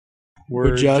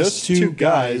We're just two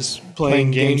guys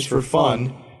playing games for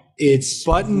fun. It's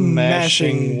Button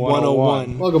Mashing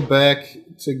 101. Welcome back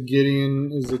to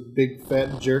Gideon is a big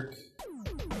fat jerk.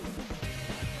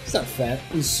 He's not fat.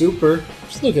 He's super.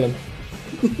 Just look at him.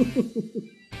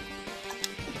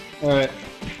 Alright.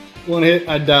 One hit,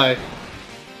 I die.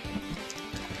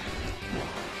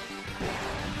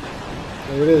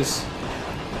 There it is.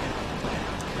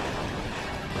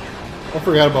 I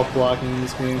forgot about blocking in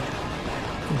this game.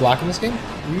 You blocking this game?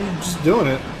 You just doing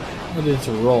it. I did it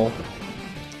to roll.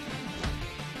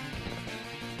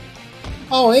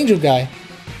 Oh, Angel guy.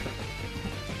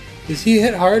 Is he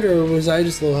hit hard or was I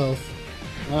just low health?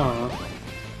 I don't know.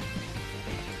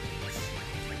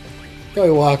 Go,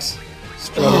 he walks.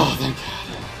 Oh, thank God.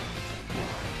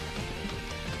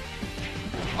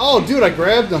 Oh, dude, I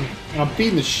grabbed him. And I'm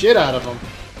beating the shit out of him.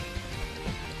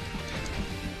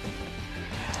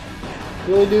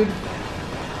 Really, dude?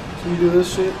 Can you do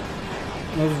this shit?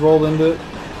 I just rolled into it.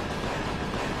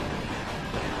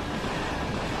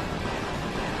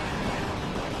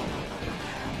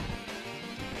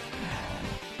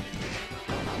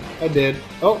 I did.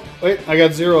 Oh, wait, I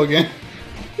got 0 again.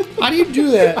 How do you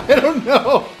do that? I don't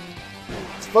know.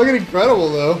 It's fucking incredible,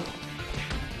 though.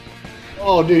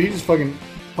 Oh, dude, he just fucking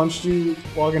punched you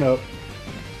walking up.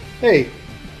 Hey.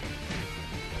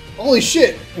 Holy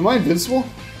shit. Am I invincible?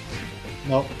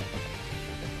 Nope.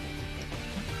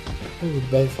 Did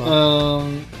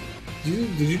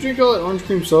you drink all that orange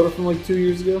cream soda from like 2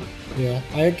 years ago? Yeah.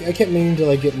 I kept meaning to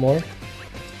like get more.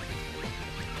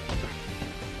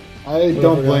 I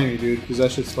don't blame you, dude, because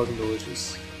that shit's fucking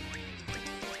delicious.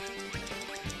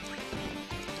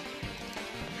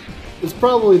 It's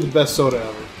probably the best soda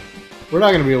ever. We're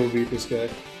not gonna be able to beat this guy.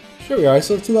 Sure we are, I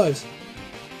still have 2 lives.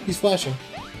 He's flashing.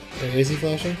 Wait, is he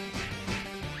flashing?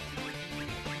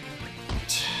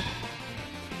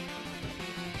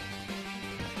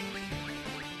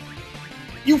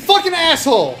 You fucking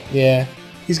asshole! Yeah.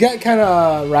 He's got kind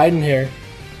of Raiden hair.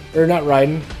 Or not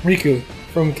Raiden, Riku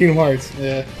from Kingdom Hearts.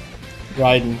 Yeah.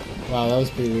 Raiden. Wow, that was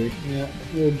pretty weird. Yeah,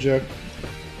 you're a jerk.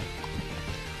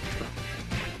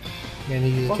 Man,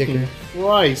 he's a Fucking kicker.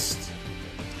 Christ.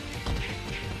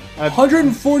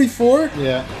 144?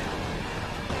 Yeah.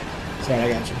 Sorry, I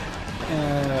got you.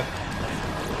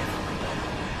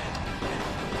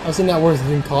 I was not worth it. It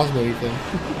didn't cost me anything.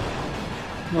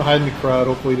 I'm gonna hide in the crowd.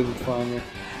 Hopefully he doesn't find me.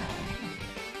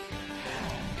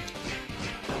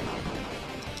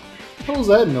 What was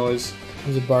that noise? It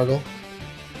was a bargle.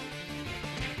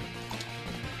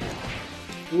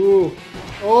 Ooh.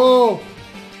 Oh!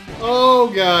 Oh,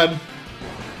 God.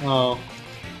 Oh.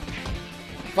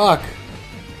 Fuck.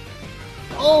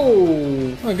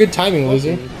 Oh! Oh, good timing,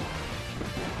 loser.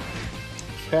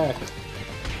 Cat.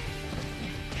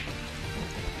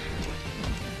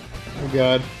 Oh,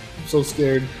 God. I'm so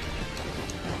scared.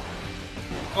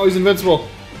 Oh, he's invincible.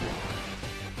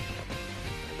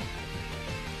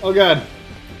 Oh, God. I'm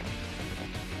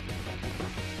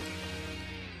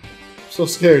so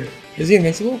scared. Is he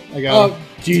invincible? I got him. Oh,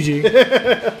 GG.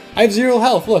 I have 0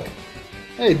 health, look.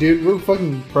 Hey, dude, we're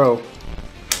fucking pro.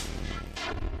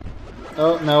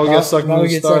 Oh, now we get sucked into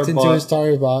his star into his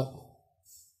star bot.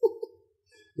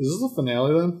 Is this the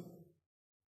finale then?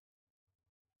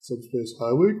 Subspace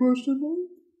Highway question mark?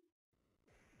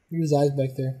 Look at his eyes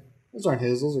back there. Those aren't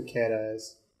his, those are cat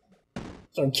eyes.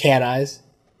 Those aren't cat eyes.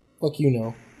 Fuck you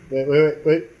know.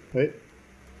 Wait.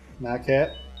 Not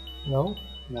cat. No?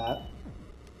 Not.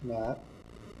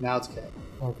 Now it's cat.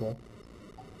 Okay.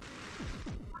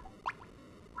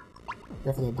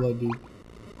 Go for that blood, dude.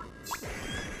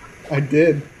 I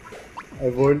did. I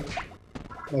avoided.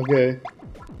 Okay.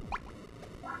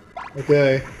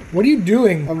 Okay. What are you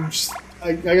doing?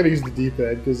 I gotta use the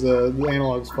D-pad because the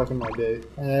analog's fucking my day.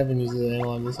 I haven't used the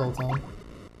analog this whole time.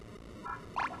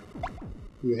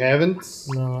 You haven't?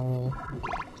 No.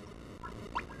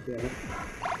 Damn it.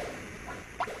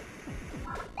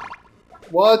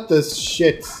 What the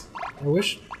shit? I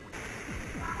wish.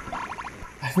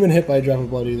 I haven't been hit by a drop of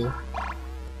blood either.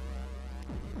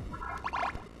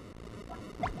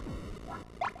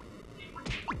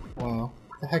 Wow.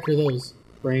 The heck are those?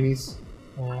 Brainies.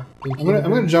 I'm I'm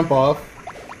gonna jump off,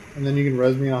 and then you can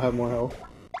res me and I'll have more health.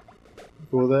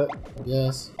 Cool with that?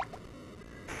 Yes.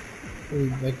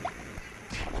 Like,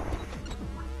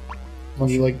 Can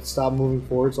you like stop moving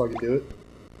forward so I can do it?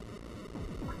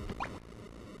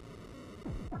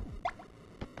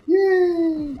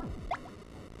 Yay!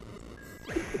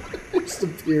 Just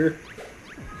appear.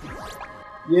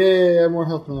 Yay, I have more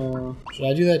health now. should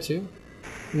I do that too?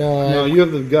 No. No, you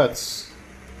have the guts.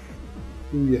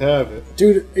 Do you have it?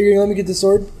 Dude, are you gonna let me get the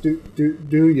sword? Do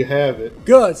you have it?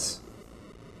 Guts!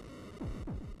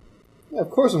 Yeah, of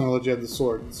course I'm gonna let you have the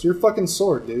sword. It's your fucking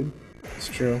sword, dude. It's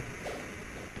true.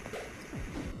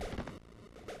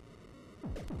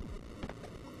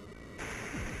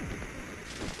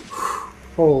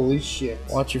 Holy shit.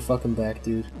 Watch your fucking back,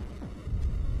 dude.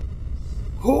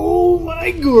 Oh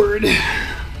my god.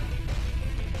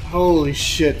 Holy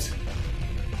shit.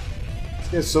 This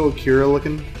guy's so Akira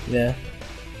looking. Yeah.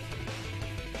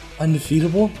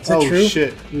 Undefeatable? Is that oh true?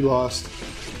 Shit, we lost.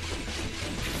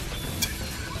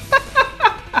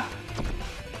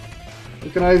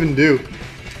 What can I even do?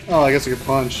 Oh, I guess I could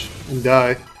punch and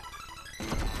die.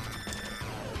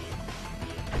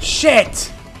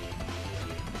 Shit!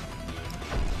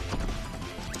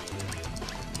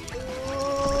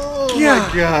 Oh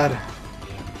my god.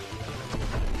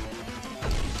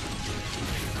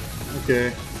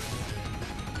 Okay.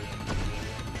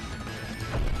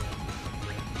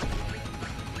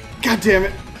 God damn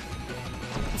it.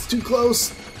 It's too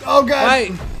close. Oh god.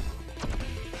 Right.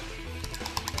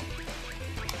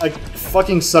 I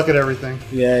fucking suck at everything.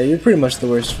 Yeah, you're pretty much the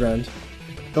worst friend.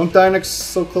 Don't die next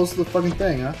so close to the fucking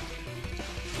thing, huh?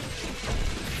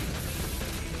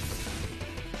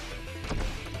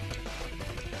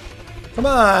 Come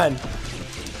on!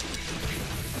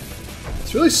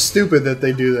 It's really stupid that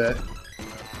they do that.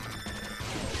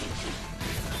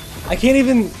 I can't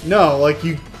even... No, like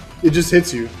it just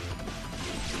hits you.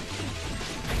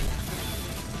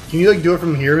 Can you like do it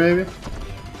from here maybe?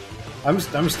 I'm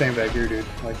just staying back here, dude.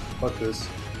 Like, fuck this.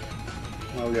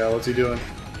 Oh god, what's he doing?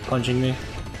 Punching me.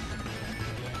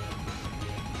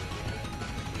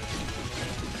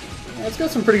 Yeah, it's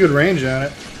got some pretty good range on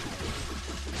it.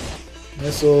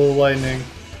 Missile, lightning.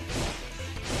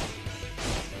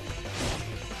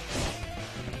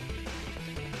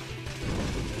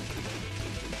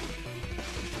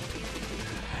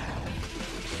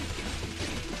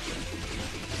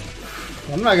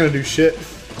 I'm not gonna do shit.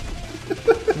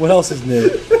 What else is new?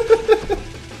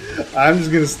 I'm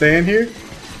just gonna stand here,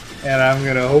 and I'm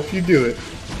gonna hope you do it.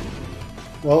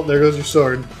 Well, there goes your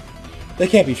sword. That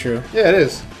can't be true. Yeah, it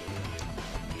is.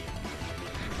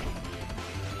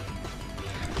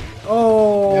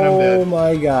 Oh And I'm dead.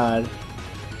 my god.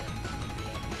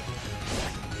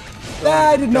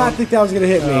 I did not think that was gonna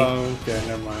hit me. Oh, okay,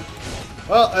 never mind.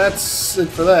 Well, that's it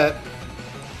for that.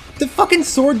 The fucking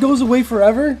sword goes away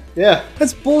forever? Yeah,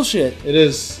 That's bullshit. it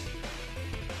is.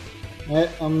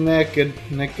 I'm naked.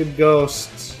 Naked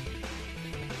ghosts.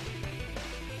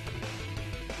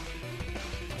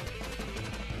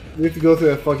 We have to go through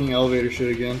that fucking elevator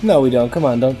shit again. No, we don't. Come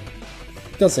on, don't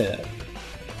say that.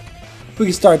 We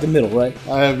can start at the middle, right?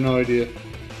 I have no idea.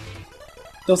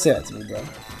 Don't say that to me, bro.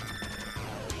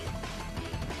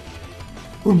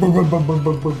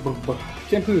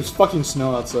 Can't believe there's fucking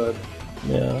snow outside.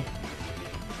 Yeah.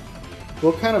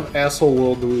 What kind of asshole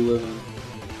world do we live in?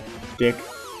 Dick.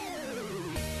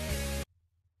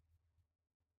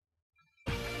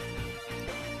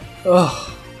 Ugh.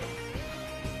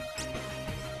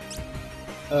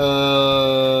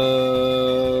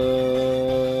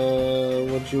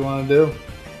 What you want to do?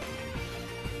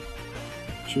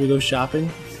 Should we go shopping?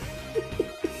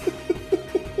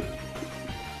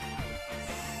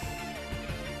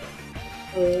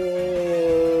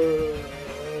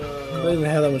 I don't even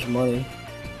have that much money.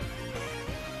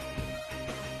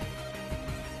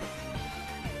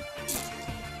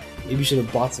 Maybe you should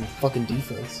have bought some fucking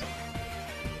defense.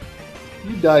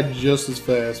 You died just as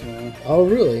fast, man. Oh,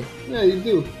 really? Yeah, you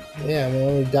do. Yeah, I mean, I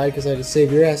only died because I had to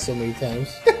save your ass so many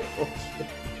times.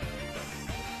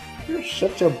 You're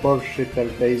such a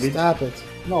bullshitter, David. Stop it.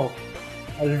 No,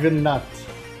 I will not.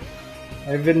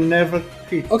 I will never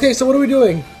quit. Okay, so what are we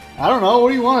doing? I don't know. What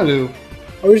do you want to do?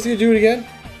 Are we just gonna do it again?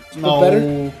 No. Better?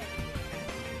 I'm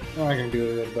not gonna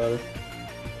do it better.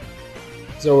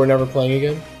 So we're never playing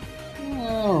again?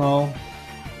 I don't know.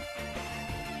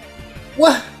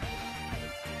 What?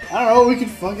 I don't know. We could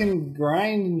fucking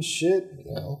grind and shit.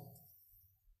 No.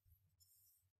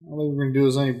 I don't think we're gonna do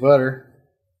this any better.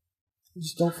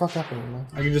 Just don't fuck up anymore.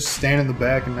 I can just stand in the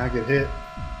back and not get hit.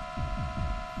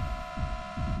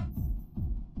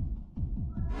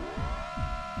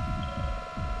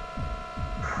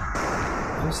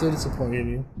 I'm so disappointed in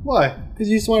you. Why? Because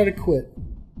you just wanted to quit.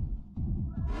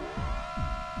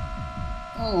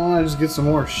 I don't want to just get some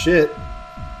more shit.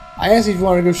 I asked you if you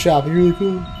wanted to go shopping. You're like,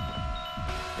 cool.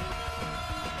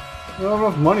 I don't have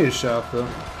enough money to shop though.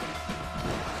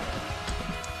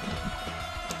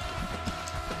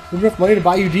 We have enough money to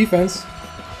buy you defense.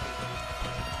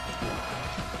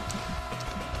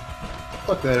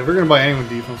 Fuck that. If we're gonna buy anyone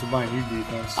defense, we're buying you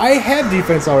defense. I have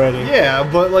defense already. Yeah,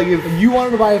 but like if You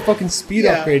wanted to buy a fucking speed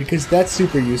Yeah. upgrade because that's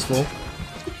super useful.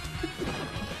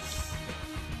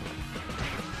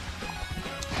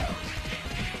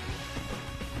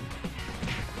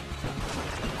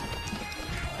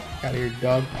 out of here,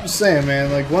 dog. I'm just saying,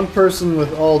 man, like one person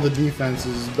with all the defense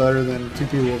is better than two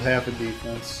people with half a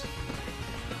defense.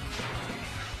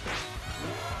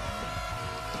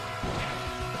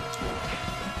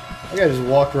 That guy just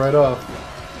walked right off.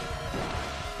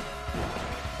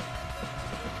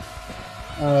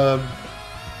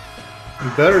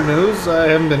 Better news, I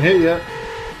haven't been hit yet.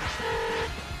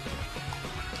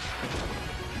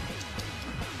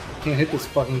 Can't hit this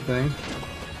fucking thing.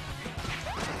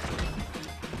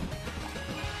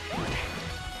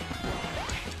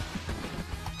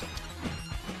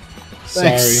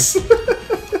 Thanks. Sorry.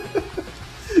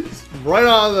 Right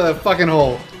on the fucking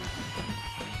hole.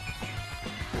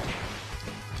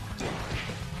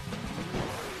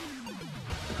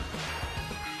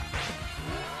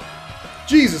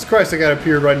 Jesus Christ, that guy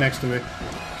appeared right next to me.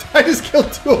 I just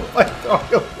killed two of my dogs.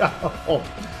 Oh,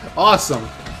 awesome.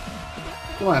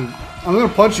 Come on. I'm gonna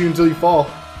punch you until you fall.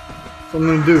 That's what I'm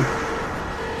gonna do.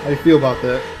 How do you feel about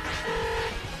that?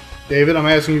 David, I'm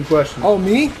asking you a question. Oh,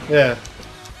 me? Yeah.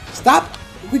 Stop!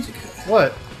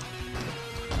 What?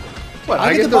 What?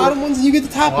 I get the bottom ones and you get the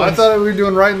top ones. I thought we were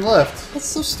doing right and left. That's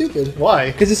so stupid.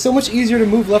 Why? Because it's so much easier to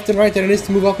move left and right than it is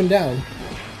to move up and down.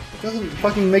 It doesn't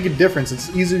fucking make a difference.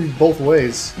 It's easier both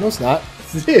ways. No, it's not.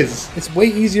 It is. It's way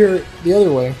easier the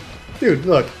other way. Dude,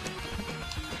 look.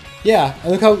 Yeah,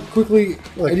 and look how quickly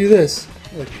I do this.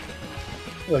 Look.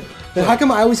 Look. Then how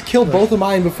come I always kill both of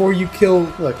mine before you kill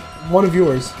one of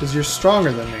yours? Because you're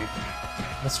stronger than me.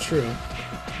 That's true.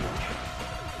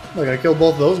 Look, I killed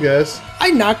both those guys.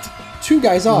 I knocked two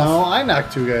guys off. No, I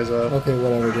knocked two guys off. Okay,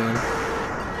 whatever,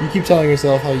 Dan. You keep telling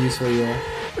yourself how useful you are.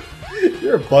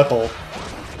 You're a butthole.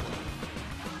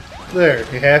 There,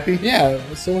 you happy? Yeah,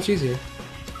 it's so much easier.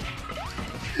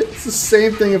 It's the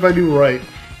same thing if I do right.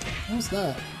 No, it's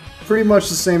not. Pretty much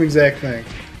the same exact thing.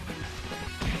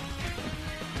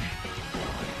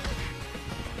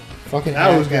 Fucking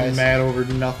I was guys. getting mad over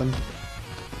nothing.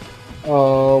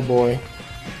 Oh boy.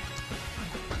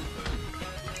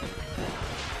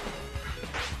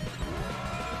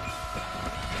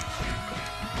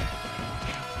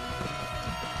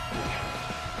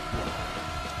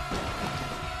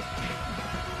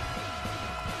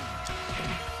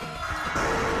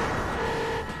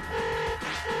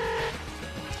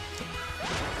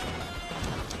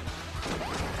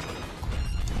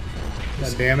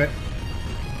 God damn it.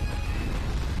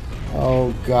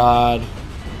 Oh god.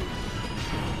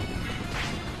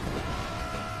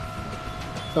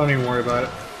 Don't even worry about it.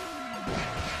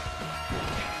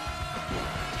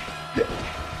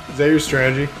 Is that your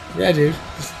strategy? Yeah, dude.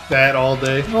 Just that all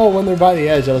day? Oh, when they're by the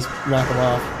edge, I'll just knock them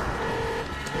off.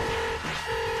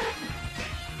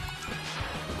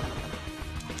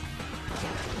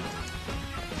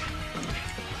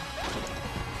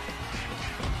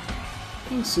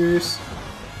 Are you serious?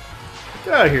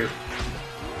 Get out of here.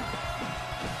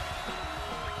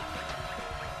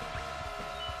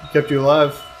 Kept you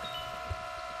alive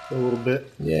for a little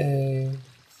bit. Yay.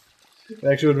 It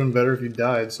actually would have been better if you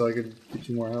died so I could get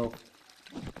you more health.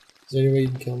 Is there any way you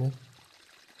can kill me?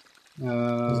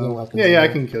 There's no weapons. Yeah, I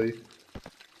can kill you.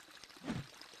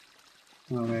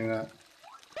 Oh, maybe not.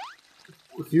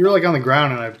 If you were like on the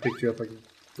ground and I picked you up, I could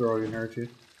throw you and hurt you.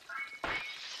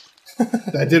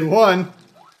 That did one.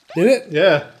 Did it?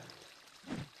 Yeah.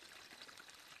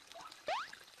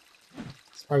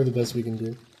 It's probably the best we can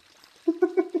do.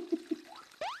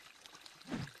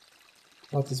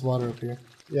 About this water up here.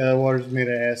 Yeah, that water's made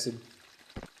of acid.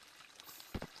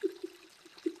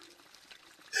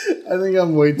 I think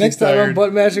I'm way too Next time tired. on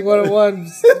Butt Mashing 101,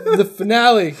 the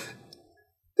finale.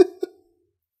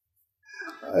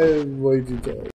 I am way too tired.